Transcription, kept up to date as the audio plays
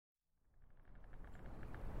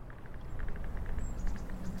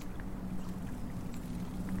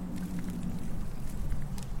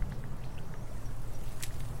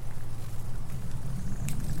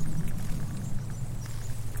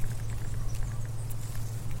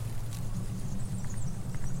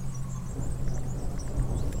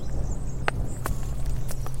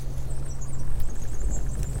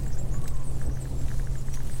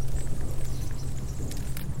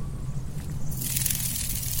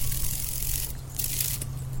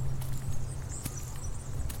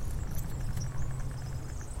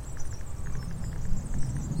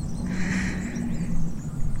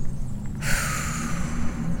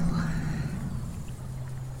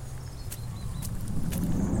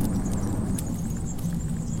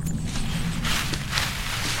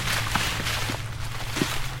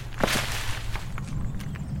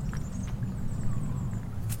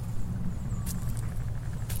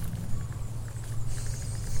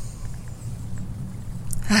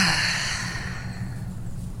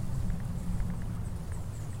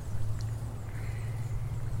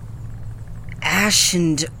Ash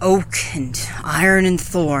and oak and iron and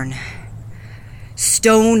thorn,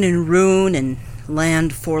 stone and rune and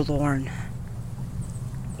land forlorn,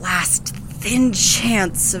 last thin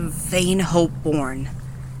chance of vain hope born,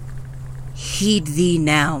 heed thee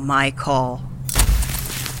now my call.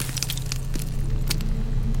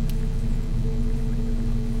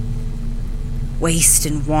 Waste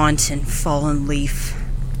and want and fallen leaf,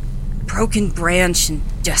 broken branch and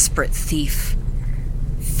desperate thief,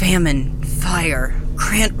 famine, fire,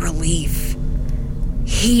 grant relief,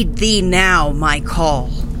 heed thee now my call.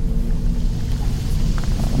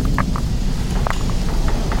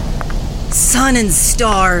 Sun and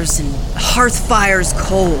stars and hearth fires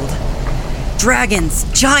cold, dragons,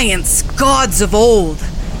 giants, gods of old,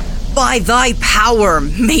 by thy power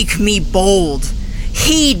make me bold,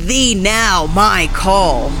 heed thee now my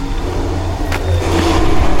call.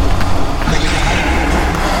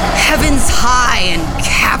 Heavens high and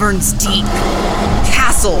caverns deep,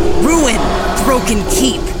 castle, ruin, broken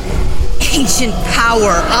keep, ancient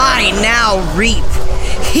power I now reap,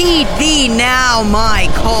 heed thee now my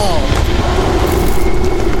call.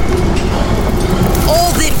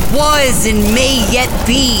 All that was and may yet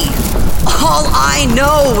be, all I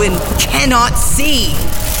know and cannot see,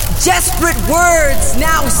 desperate words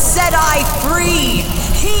now set I free,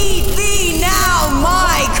 heed thee now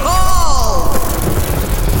my call.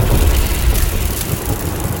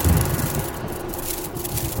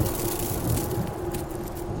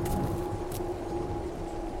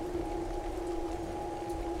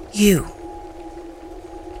 You,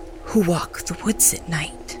 who walk the woods at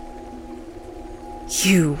night,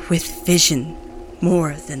 you with vision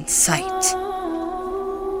more than sight,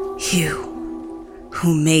 you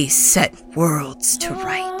who may set worlds to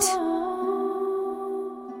right,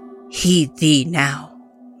 heed thee now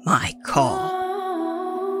my call.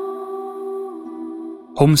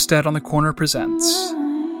 Homestead on the Corner presents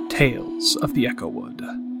Tales of the Echowood,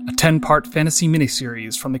 a 10-part fantasy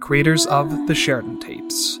miniseries from the creators of The Sheridan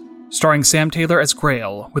Tapes, starring Sam Taylor as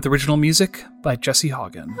Grail, with original music by Jesse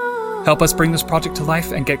Hagen. Help us bring this project to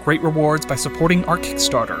life and get great rewards by supporting our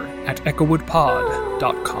Kickstarter at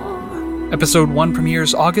echowoodpod.com. Episode 1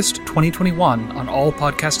 premieres August 2021 on all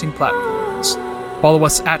podcasting platforms. Follow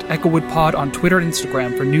us at echowoodpod on Twitter and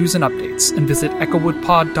Instagram for news and updates, and visit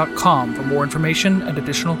echowoodpod.com for more information and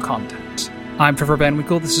additional content. I'm Trevor Van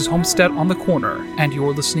Winkle, this is Homestead on the Corner, and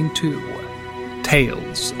you're listening to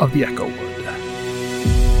Tales of the Echowood.